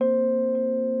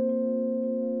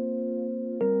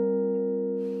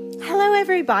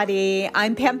everybody.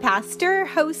 I'm Pam Pastor,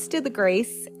 host of the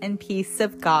Grace and Peace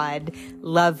of God.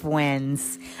 Love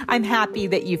wins. I'm happy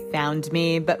that you found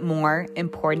me, but more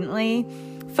importantly,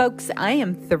 folks, I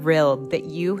am thrilled that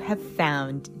you have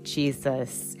found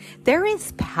Jesus. There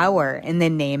is power in the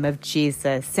name of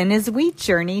Jesus, and as we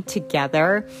journey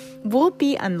together, we'll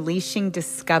be unleashing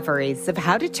discoveries of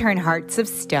how to turn hearts of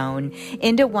stone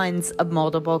into ones of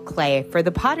moldable clay for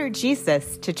the potter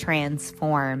Jesus to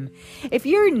transform. If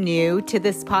you're new to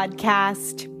this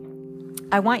podcast,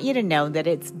 I want you to know that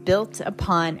it's built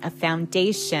upon a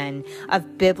foundation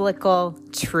of biblical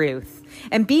truth.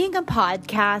 And being a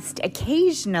podcast,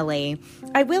 occasionally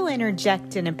I will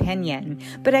interject an opinion,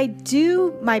 but I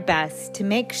do my best to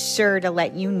make sure to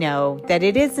let you know that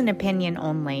it is an opinion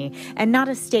only and not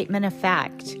a statement of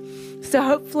fact. So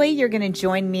hopefully you're going to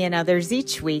join me and others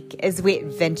each week as we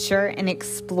adventure and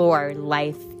explore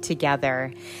life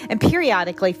together. And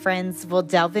periodically, friends, we'll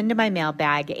delve into my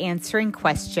mailbag answering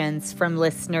questions from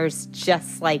listeners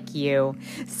just like you.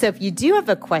 So if you do have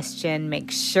a question, make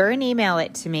sure and email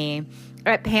it to me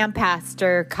at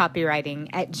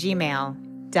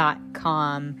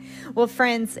pampastorcopywriting@gmail.com. Well,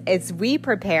 friends, as we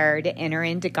prepare to enter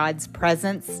into God's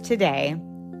presence today,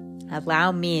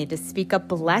 allow me to speak a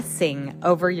blessing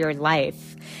over your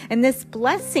life. And this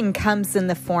blessing comes in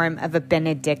the form of a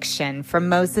benediction from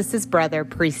Moses' brother,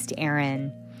 priest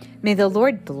Aaron. May the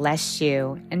Lord bless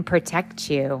you and protect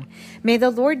you. May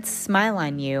the Lord smile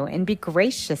on you and be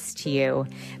gracious to you.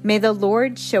 May the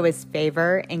Lord show his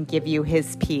favor and give you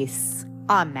his peace.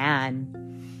 Amen.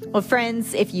 Well,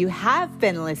 friends, if you have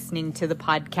been listening to the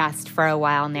podcast for a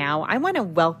while now, I want to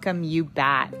welcome you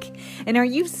back. And are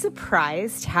you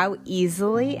surprised how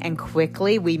easily and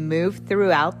quickly we move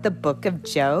throughout the book of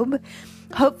Job?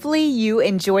 Hopefully you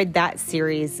enjoyed that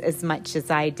series as much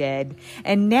as I did.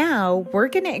 And now we're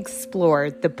going to explore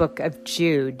the book of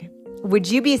Jude. Would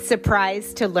you be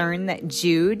surprised to learn that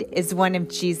Jude is one of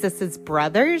Jesus's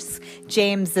brothers?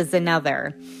 James is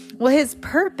another. Well, his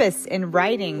purpose in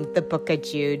writing the book of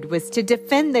Jude was to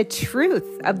defend the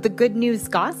truth of the good news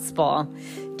gospel.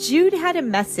 Jude had a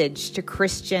message to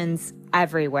Christians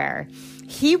everywhere.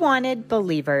 He wanted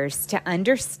believers to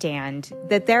understand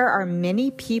that there are many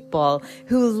people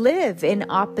who live in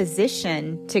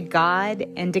opposition to God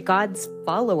and to God's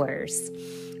followers.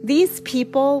 These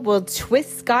people will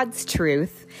twist God's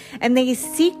truth, and they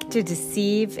seek to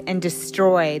deceive and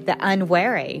destroy the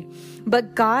unwary.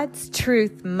 But God's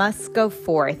truth must go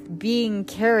forth, being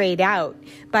carried out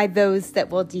by those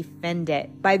that will defend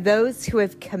it, by those who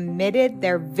have committed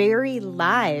their very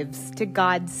lives to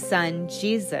God's Son,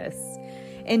 Jesus.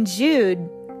 And Jude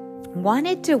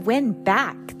wanted to win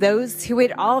back those who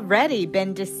had already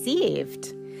been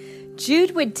deceived.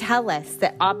 Jude would tell us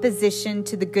that opposition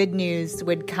to the good news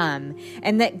would come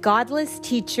and that godless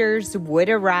teachers would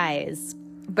arise.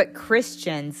 But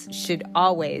Christians should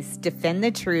always defend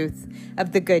the truth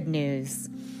of the good news.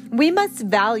 We must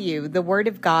value the Word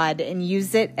of God and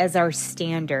use it as our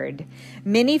standard.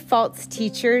 Many false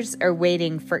teachers are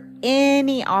waiting for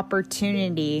any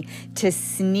opportunity to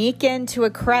sneak into a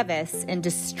crevice and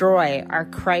destroy our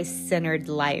Christ-centered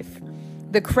life.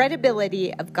 The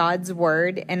credibility of God's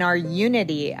Word and our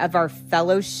unity of our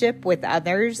fellowship with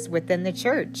others within the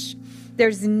church.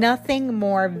 There's nothing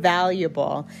more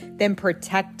valuable than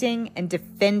protecting and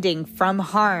defending from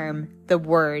harm the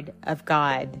Word of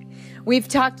God. We've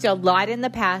talked a lot in the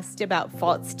past about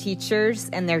false teachers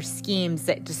and their schemes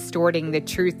at distorting the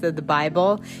truth of the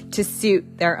Bible to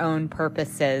suit their own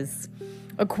purposes.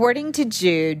 According to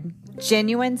Jude,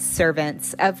 genuine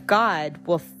servants of God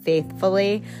will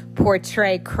faithfully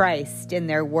portray Christ in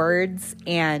their words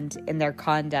and in their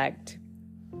conduct.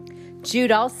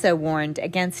 Jude also warned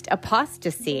against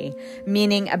apostasy,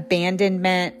 meaning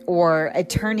abandonment or a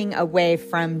turning away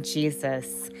from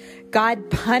Jesus.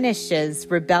 God punishes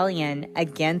rebellion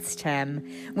against him.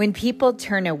 When people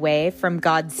turn away from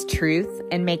God's truth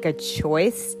and make a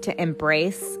choice to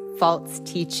embrace false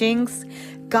teachings,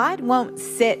 God won't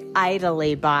sit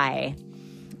idly by.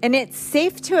 And it's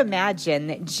safe to imagine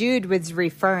that Jude was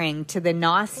referring to the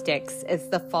Gnostics as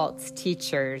the false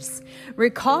teachers.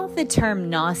 Recall the term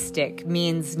Gnostic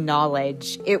means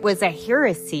knowledge. It was a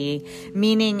heresy,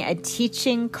 meaning a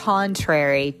teaching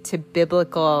contrary to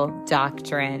biblical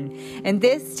doctrine. And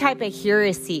this type of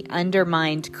heresy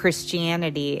undermined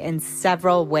Christianity in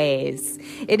several ways.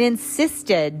 It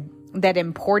insisted that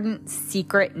important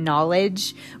secret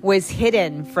knowledge was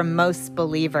hidden from most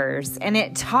believers, and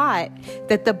it taught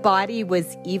that the body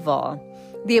was evil.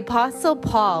 The Apostle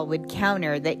Paul would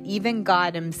counter that even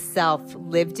God himself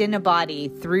lived in a body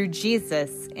through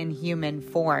Jesus in human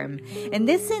form. And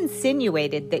this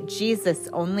insinuated that Jesus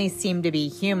only seemed to be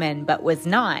human but was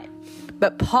not.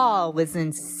 But Paul was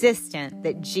insistent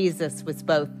that Jesus was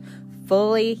both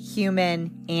fully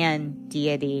human and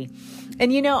deity.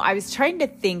 And I was trying to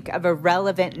think of a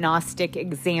relevant Gnostic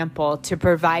example to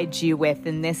provide you with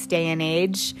in this day and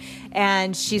age.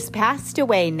 And she's passed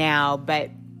away now, but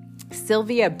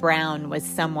Sylvia Brown was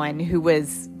someone who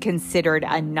was considered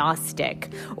a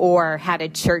Gnostic or had a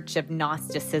church of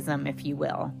Gnosticism, if you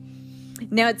will.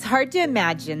 Now, it's hard to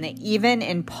imagine that even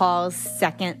in Paul's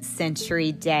 2nd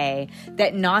century day,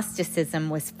 that Gnosticism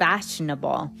was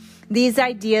fashionable. These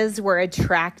ideas were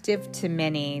attractive to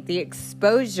many. The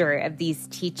exposure of these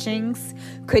teachings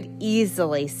could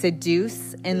easily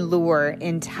seduce and lure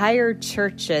entire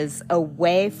churches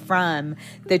away from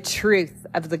the truth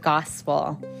of the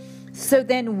gospel. So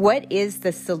then what is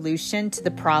the solution to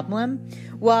the problem?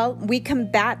 Well, we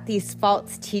combat these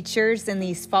false teachers and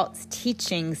these false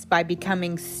teachings by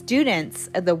becoming students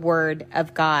of the Word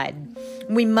of God.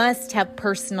 We must have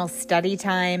personal study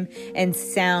time and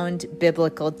sound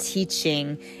biblical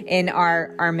teaching in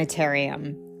our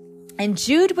armamentarium. And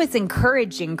Jude was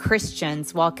encouraging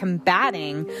Christians while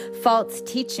combating false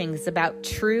teachings about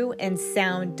true and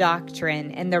sound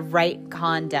doctrine and the right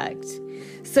conduct.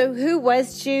 So who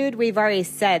was Jude? We've already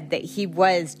said that he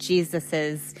was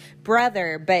Jesus's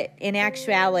brother, but in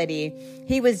actuality,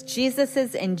 he was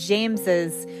Jesus's and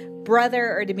James's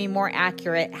brother, or to be more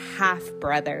accurate,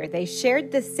 half-brother. They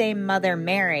shared the same mother,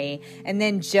 Mary, and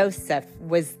then Joseph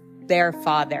was their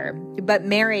father. But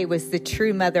Mary was the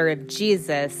true mother of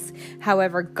Jesus.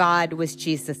 However, God was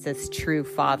Jesus's true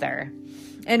father.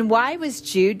 And why was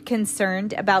Jude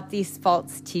concerned about these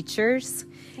false teachers?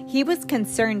 He was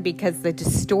concerned because the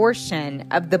distortion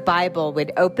of the Bible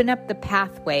would open up the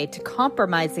pathway to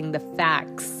compromising the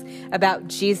facts about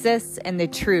Jesus and the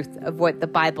truth of what the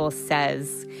Bible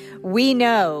says. We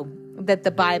know that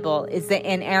the Bible is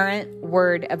the inerrant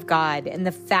word of God, and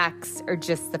the facts are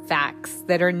just the facts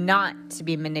that are not to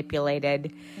be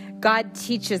manipulated. God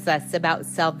teaches us about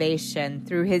salvation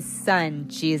through his Son,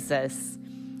 Jesus.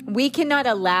 We cannot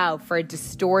allow for a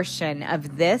distortion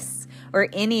of this or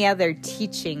any other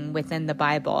teaching within the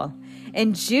Bible.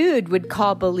 And Jude would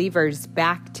call believers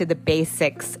back to the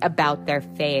basics about their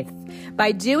faith.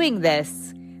 By doing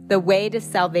this, the way to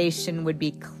salvation would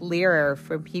be clearer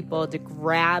for people to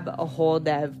grab a hold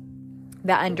of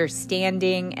the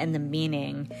understanding and the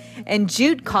meaning. And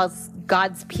Jude calls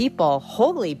God's people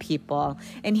holy people.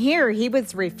 And here he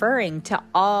was referring to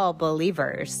all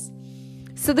believers.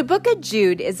 So the book of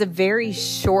Jude is a very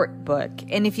short book,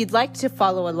 and if you'd like to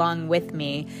follow along with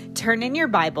me, turn in your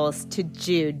Bibles to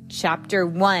Jude chapter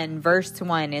 1, verse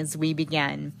 1 as we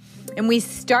begin. And we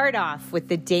start off with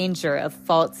the danger of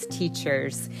false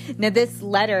teachers. Now this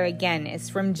letter, again, is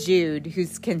from Jude,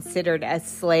 who's considered a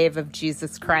slave of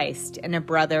Jesus Christ and a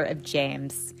brother of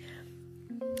James.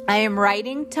 I am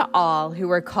writing to all who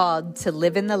are called to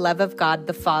live in the love of God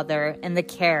the Father and the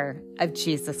care of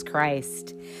Jesus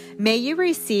Christ. May you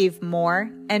receive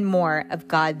more and more of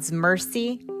God's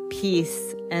mercy,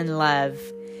 peace, and love.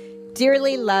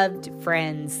 Dearly loved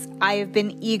friends, I have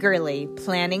been eagerly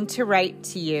planning to write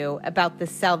to you about the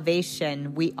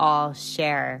salvation we all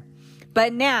share.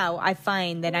 But now I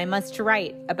find that I must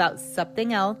write about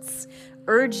something else,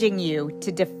 urging you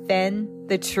to defend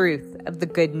the truth of the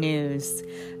good news.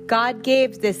 God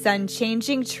gave this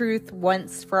unchanging truth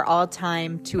once for all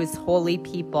time to his holy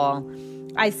people.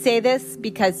 I say this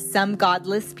because some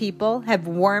godless people have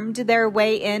wormed their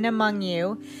way in among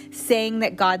you, saying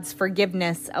that God's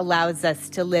forgiveness allows us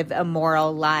to live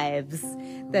immoral lives.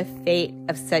 The fate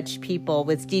of such people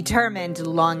was determined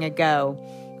long ago,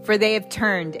 for they have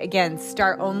turned against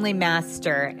our only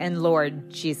Master and Lord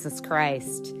Jesus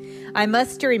Christ. I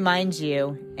must remind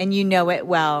you, and you know it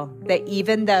well, that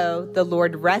even though the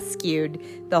Lord rescued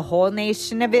the whole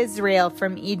nation of Israel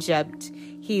from Egypt,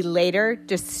 he later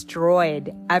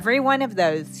destroyed every one of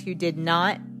those who did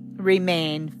not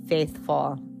remain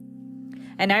faithful.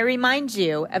 And I remind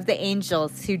you of the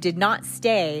angels who did not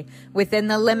stay within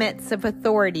the limits of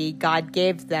authority God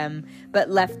gave them, but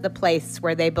left the place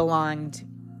where they belonged.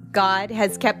 God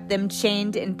has kept them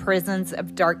chained in prisons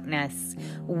of darkness,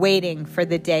 waiting for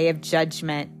the day of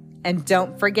judgment. And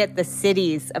don't forget the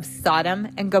cities of Sodom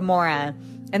and Gomorrah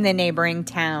and the neighboring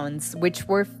towns, which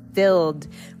were filled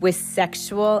with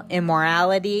sexual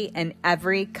immorality and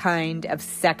every kind of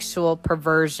sexual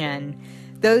perversion.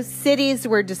 Those cities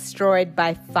were destroyed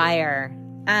by fire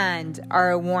and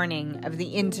are a warning of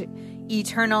the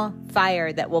eternal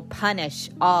fire that will punish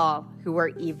all who are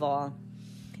evil.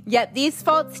 Yet these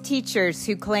false teachers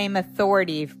who claim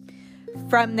authority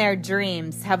from their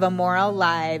dreams have immoral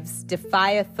lives,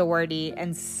 defy authority,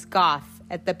 and scoff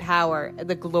at the power of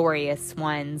the glorious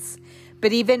ones.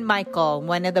 But even Michael,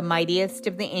 one of the mightiest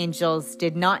of the angels,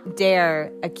 did not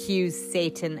dare accuse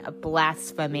Satan of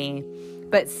blasphemy,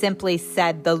 but simply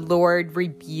said, "The Lord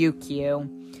rebuke you."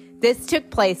 This took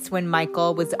place when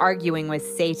Michael was arguing with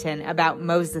Satan about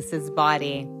Moses'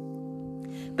 body.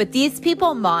 But these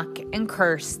people mock and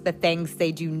curse the things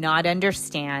they do not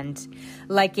understand.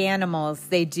 Like animals,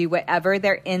 they do whatever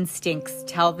their instincts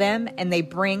tell them, and they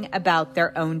bring about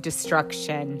their own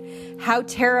destruction. How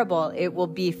terrible it will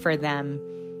be for them.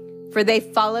 For they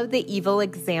follow the evil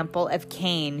example of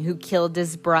Cain, who killed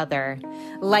his brother.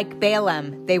 Like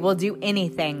Balaam, they will do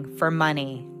anything for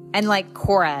money. And like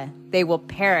Korah, they will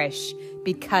perish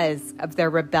because of their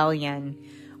rebellion.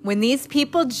 When these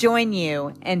people join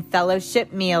you in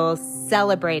fellowship meals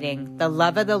celebrating the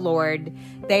love of the Lord,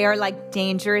 they are like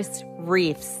dangerous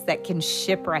reefs that can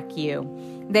shipwreck you.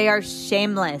 They are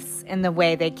shameless in the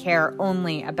way they care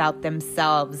only about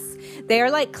themselves. They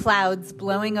are like clouds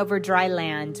blowing over dry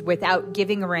land without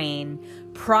giving rain,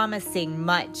 promising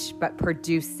much but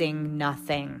producing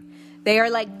nothing. They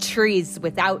are like trees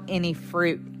without any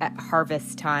fruit at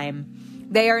harvest time.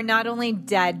 They are not only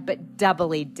dead, but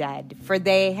doubly dead, for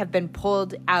they have been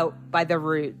pulled out by the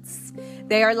roots.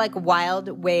 They are like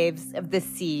wild waves of the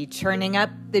sea, churning up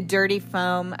the dirty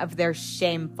foam of their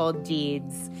shameful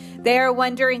deeds. They are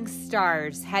wandering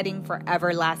stars, heading for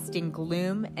everlasting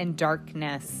gloom and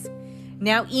darkness.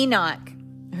 Now Enoch,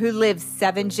 who lived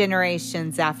 7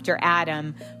 generations after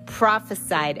Adam,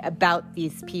 prophesied about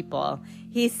these people.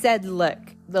 He said,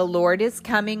 "Look, the Lord is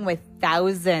coming with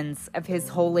thousands of his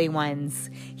holy ones.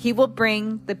 He will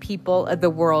bring the people of the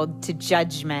world to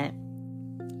judgment.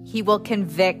 He will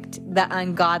convict the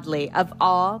ungodly of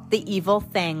all the evil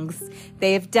things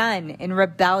they have done in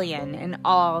rebellion and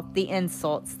all the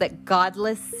insults that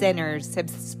godless sinners have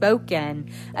spoken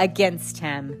against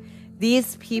him.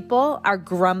 These people are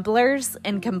grumblers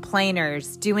and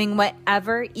complainers, doing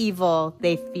whatever evil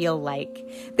they feel like.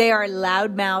 They are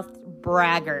loudmouthed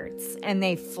braggarts, and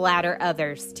they flatter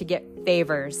others to get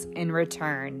favors in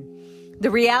return." The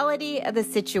reality of the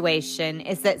situation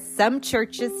is that some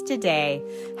churches today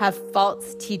have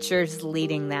false teachers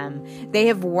leading them. They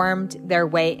have wormed their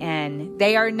way in.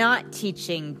 They are not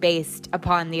teaching based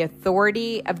upon the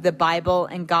authority of the Bible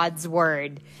and God's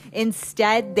Word.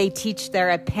 Instead, they teach their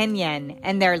opinion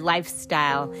and their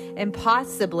lifestyle and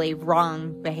possibly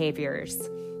wrong behaviors.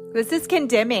 This is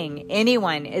condemning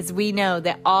anyone, as we know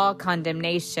that all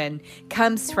condemnation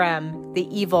comes from the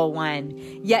evil one.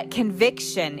 Yet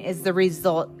conviction is the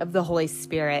result of the Holy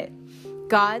Spirit.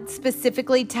 God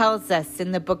specifically tells us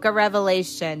in the book of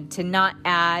Revelation to not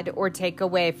add or take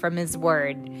away from his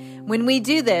word. When we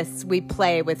do this, we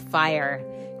play with fire.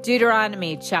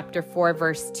 Deuteronomy chapter 4,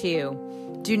 verse 2.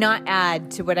 "Do not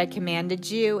add to what I commanded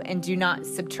you, and do not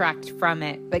subtract from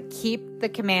it, but keep the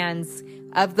commands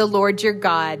of the Lord your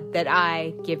God that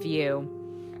I give you."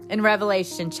 In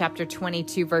Revelation chapter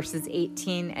 22, verses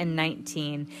 18 and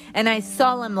 19, "And I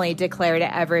solemnly declare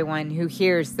to everyone who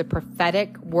hears the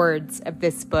prophetic words of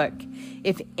this book,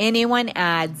 if anyone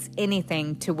adds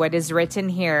anything to what is written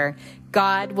here,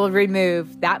 God will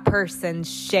remove that person's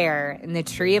share in the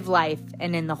tree of life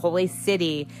and in the holy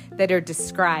city that are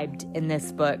described in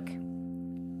this book."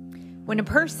 When a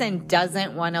person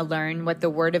doesn't want to learn what the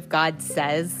Word of God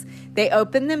says, they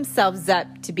open themselves up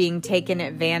to being taken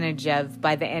advantage of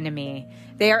by the enemy.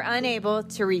 They are unable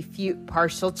to refute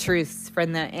partial truths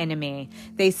from the enemy.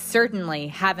 They certainly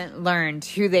haven't learned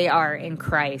who they are in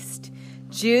Christ.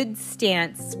 Jude's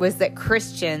stance was that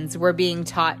Christians were being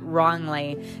taught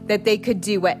wrongly, that they could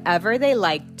do whatever they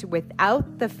liked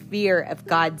without the fear of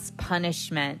God's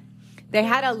punishment. They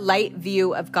had a light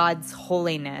view of God's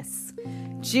holiness.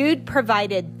 Jude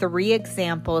provided 3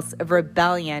 examples of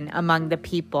rebellion among the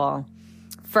people.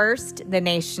 First, the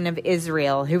nation of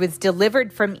Israel, who was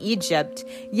delivered from Egypt,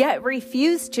 yet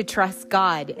refused to trust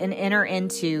God and enter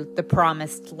into the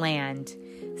promised land.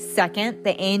 Second,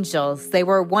 the angels. They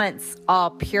were once all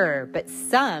pure, but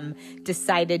some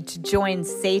decided to join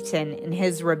Satan in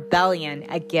his rebellion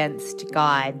against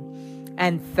God.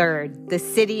 And third, the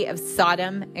city of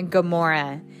Sodom and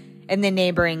Gomorrah and the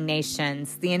neighboring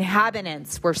nations. The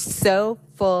inhabitants were so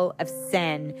full of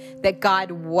sin that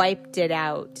God wiped it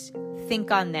out. Think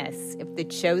on this. If the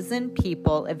chosen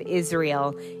people of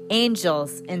Israel,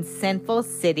 angels in sinful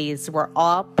cities, were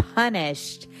all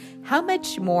punished, how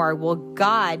much more will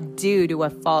God do to a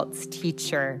false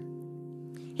teacher?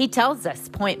 He tells us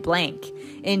point blank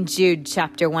in Jude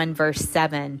chapter 1, verse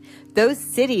 7, those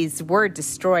cities were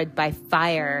destroyed by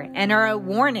fire and are a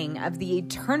warning of the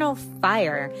eternal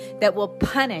fire that will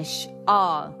punish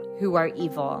all who are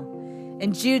evil.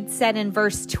 And Jude said in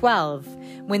verse 12,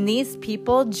 when these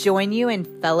people join you in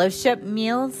fellowship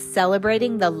meals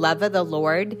celebrating the love of the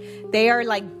Lord, they are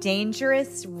like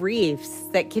dangerous reefs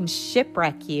that can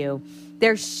shipwreck you.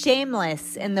 They're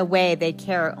shameless in the way they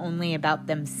care only about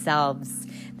themselves.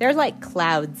 They're like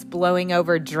clouds blowing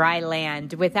over dry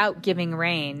land without giving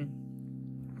rain,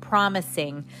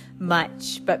 promising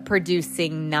much but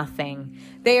producing nothing.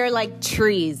 They are like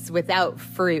trees without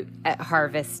fruit at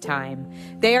harvest time.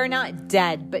 They are not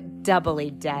dead, but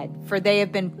doubly dead, for they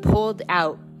have been pulled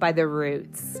out by the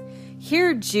roots.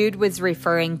 Here Jude was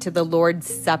referring to the Lord's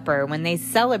Supper when they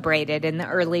celebrated in the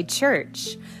early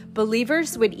church.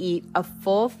 Believers would eat a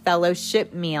full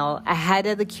fellowship meal ahead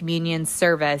of the communion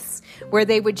service, where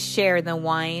they would share the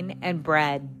wine and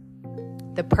bread.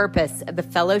 The purpose of the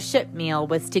fellowship meal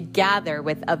was to gather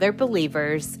with other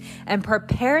believers and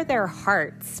prepare their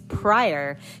hearts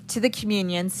prior to the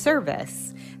communion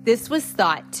service. This was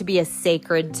thought to be a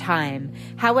sacred time.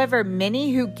 However,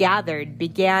 many who gathered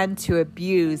began to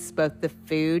abuse both the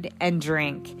food and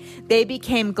drink. They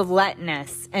became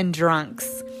gluttonous and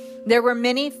drunks. There were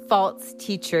many false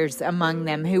teachers among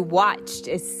them who watched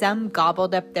as some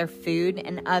gobbled up their food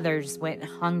and others went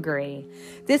hungry.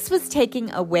 This was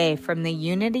taking away from the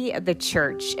unity of the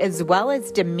church as well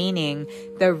as demeaning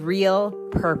the real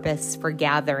purpose for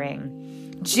gathering.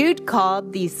 Jude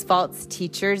called these false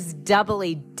teachers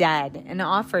doubly dead and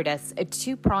offered us a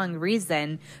two-pronged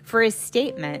reason for his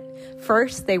statement.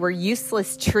 First, they were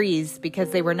useless trees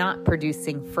because they were not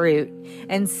producing fruit.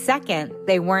 And second,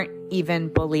 they weren't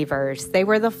even believers. They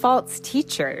were the false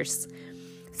teachers.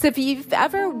 So if you've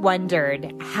ever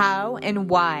wondered how and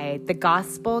why the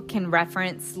gospel can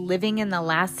reference living in the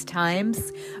last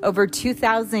times over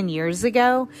 2,000 years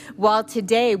ago, while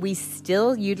today we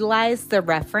still utilize the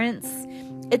reference,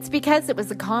 it's because it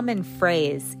was a common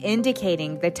phrase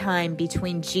indicating the time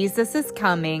between Jesus'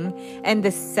 coming and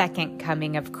the second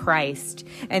coming of Christ.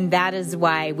 And that is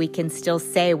why we can still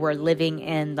say we're living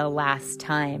in the last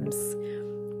times.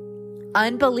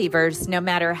 Unbelievers, no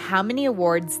matter how many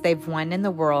awards they've won in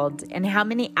the world and how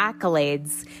many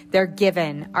accolades they're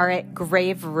given, are at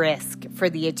grave risk for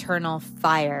the eternal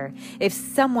fire if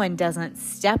someone doesn't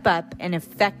step up and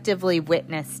effectively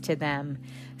witness to them.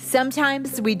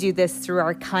 Sometimes we do this through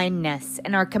our kindness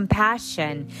and our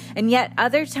compassion, and yet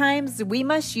other times we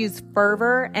must use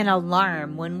fervor and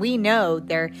alarm when we know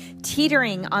they're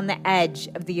teetering on the edge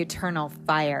of the eternal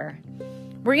fire.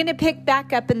 We're going to pick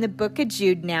back up in the book of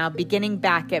Jude now, beginning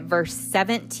back at verse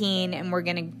 17, and we're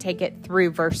going to take it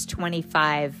through verse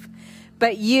 25.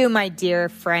 But you, my dear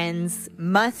friends,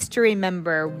 must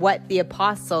remember what the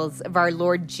apostles of our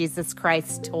Lord Jesus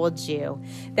Christ told you,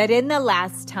 that in the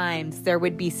last times there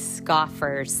would be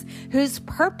scoffers, whose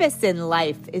purpose in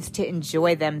life is to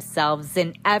enjoy themselves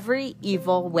in every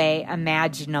evil way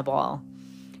imaginable.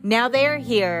 Now they are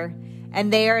here,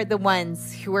 and they are the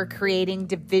ones who are creating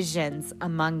divisions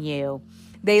among you.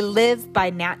 They live by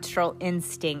natural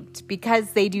instinct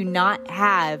because they do not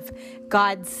have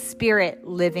God's Spirit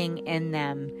living in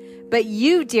them. But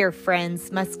you, dear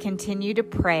friends, must continue to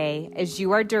pray as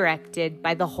you are directed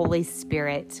by the Holy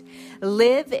Spirit.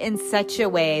 Live in such a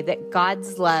way that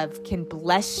God's love can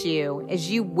bless you as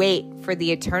you wait for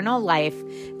the eternal life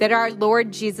that our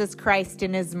Lord Jesus Christ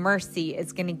in His mercy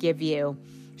is going to give you.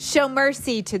 Show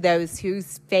mercy to those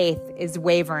whose faith is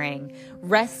wavering.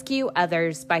 Rescue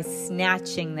others by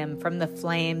snatching them from the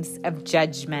flames of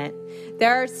judgment.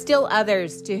 There are still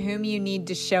others to whom you need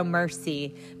to show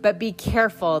mercy, but be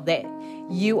careful that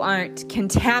you aren't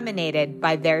contaminated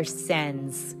by their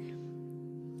sins.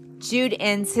 Jude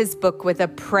ends his book with a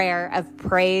prayer of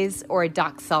praise or a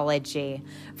doxology.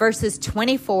 Verses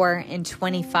 24 and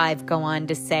 25 go on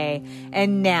to say,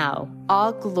 "And now,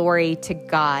 all glory to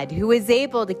God, who is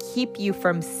able to keep you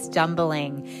from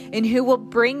stumbling, and who will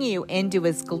bring you into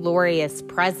His glorious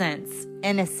presence,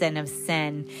 innocent of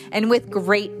sin, and with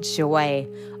great joy.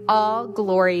 All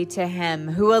glory to Him,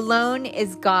 who alone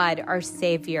is God, our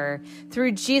Savior,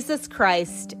 through Jesus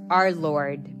Christ, our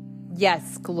Lord."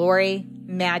 Yes, glory,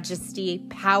 majesty,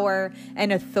 power,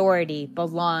 and authority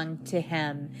belong to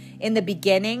Him, in the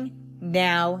beginning,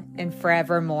 now, and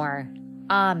forevermore.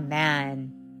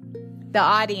 Amen. The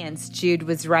audience Jude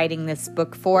was writing this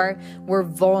book for were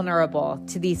vulnerable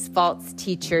to these false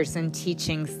teachers and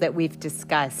teachings that we've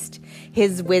discussed.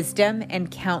 His wisdom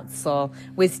and counsel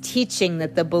was teaching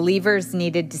that the believers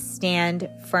needed to stand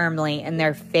firmly in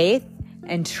their faith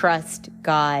and trust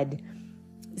God.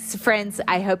 So friends,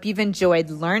 I hope you've enjoyed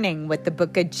learning what the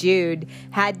book of Jude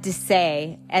had to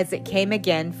say as it came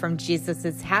again from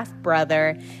Jesus'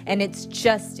 half-brother, and it's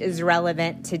just as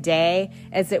relevant today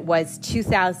as it was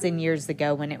 2,000 years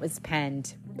ago when it was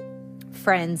penned.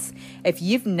 Friends, if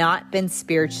you've not been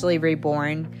spiritually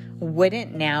reborn,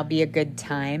 wouldn't now be a good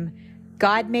time?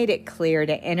 God made it clear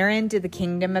to enter into the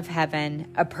kingdom of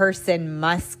heaven, a person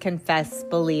must confess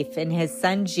belief in his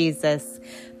son Jesus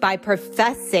by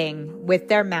professing with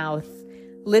their mouth.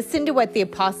 Listen to what the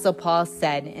Apostle Paul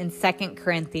said in 2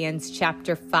 Corinthians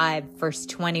chapter 5, verse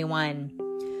 21.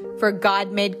 For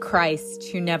God made Christ,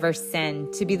 who never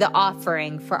sinned, to be the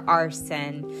offering for our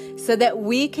sin, so that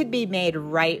we could be made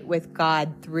right with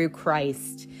God through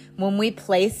Christ. When we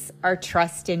place our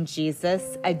trust in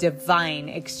Jesus, a divine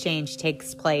exchange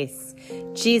takes place.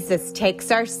 Jesus takes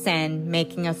our sin,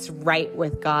 making us right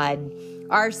with God.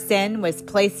 Our sin was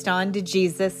placed onto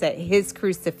Jesus at his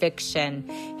crucifixion.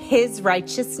 His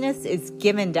righteousness is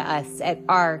given to us at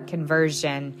our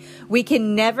conversion. We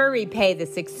can never repay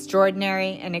this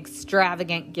extraordinary and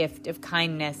extravagant gift of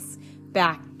kindness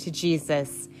back to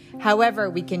Jesus. However,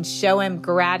 we can show him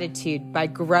gratitude by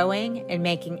growing and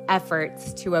making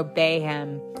efforts to obey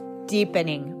him,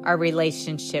 deepening our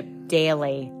relationship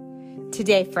daily.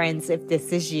 Today, friends, if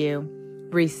this is you,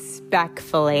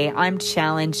 respectfully, I'm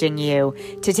challenging you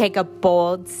to take a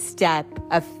bold step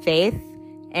of faith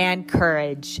and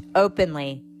courage,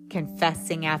 openly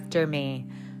confessing after me.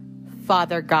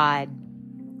 Father God,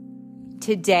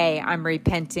 today I'm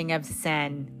repenting of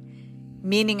sin,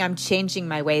 meaning I'm changing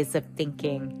my ways of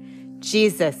thinking.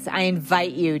 Jesus, I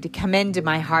invite you to come into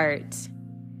my heart.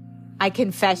 I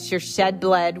confess your shed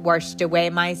blood washed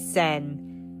away my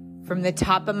sin from the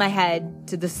top of my head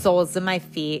to the soles of my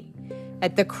feet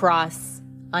at the cross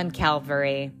on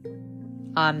Calvary.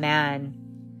 Amen.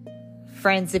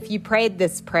 Friends, if you prayed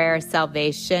this prayer of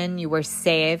salvation, you were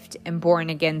saved and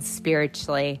born again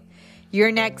spiritually.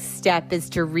 Your next step is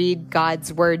to read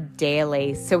God's word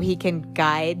daily so he can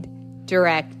guide,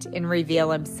 direct, and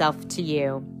reveal himself to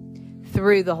you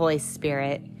through the Holy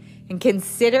Spirit. And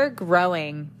consider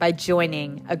growing by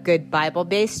joining a good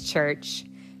Bible-based church,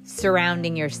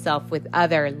 surrounding yourself with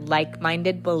other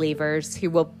like-minded believers who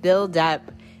will build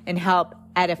up and help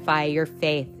edify your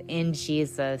faith in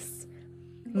Jesus.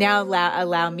 Now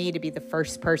allow me to be the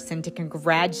first person to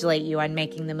congratulate you on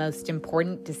making the most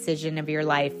important decision of your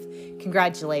life.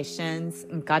 Congratulations,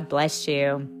 and God bless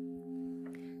you.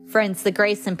 Friends, the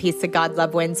Grace and Peace of God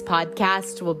Love Wins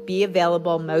podcast will be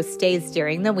available most days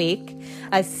during the week.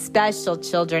 A special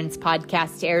children's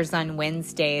podcast airs on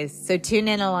Wednesdays, so tune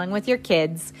in along with your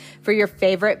kids for your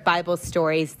favorite Bible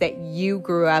stories that you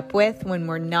grew up with when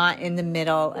we're not in the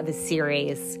middle of a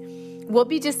series. We'll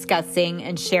be discussing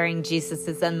and sharing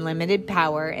Jesus' unlimited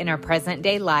power in our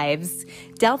present-day lives,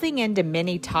 delving into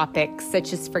many topics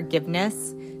such as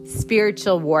forgiveness,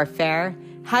 spiritual warfare,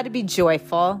 how to be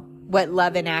joyful, what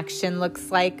love in action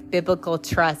looks like, biblical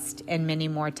trust, and many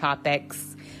more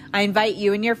topics. I invite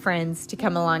you and your friends to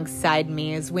come alongside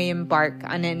me as we embark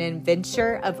on an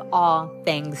adventure of all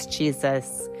things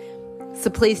Jesus. So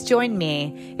please join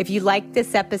me. If you like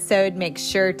this episode, make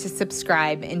sure to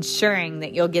subscribe, ensuring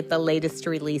that you'll get the latest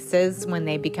releases when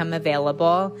they become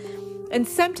available. And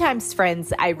sometimes,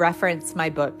 friends, I reference my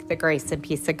book, The Grace and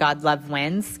Peace of God Love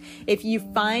Wins. If you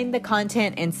find the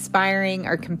content inspiring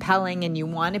or compelling and you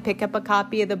want to pick up a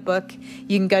copy of the book,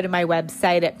 you can go to my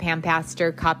website at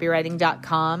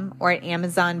pampastorcopywriting.com or at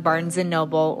Amazon, Barnes &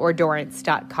 Noble, or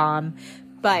Dorrance.com.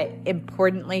 But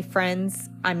importantly, friends,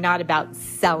 I'm not about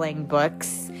selling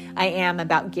books. I am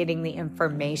about getting the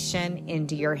information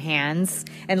into your hands.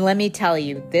 And let me tell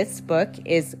you, this book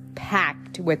is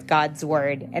packed with God's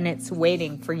word, and it's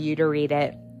waiting for you to read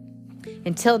it.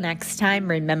 Until next time,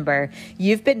 remember,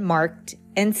 you've been marked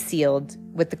and sealed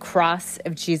with the cross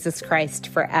of Jesus Christ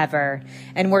forever.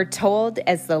 And we're told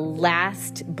as the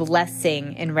last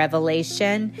blessing in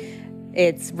Revelation,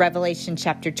 it's Revelation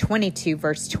chapter 22,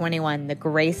 verse 21. The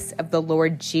grace of the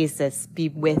Lord Jesus be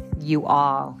with you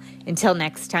all. Until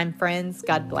next time, friends,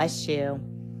 God bless you.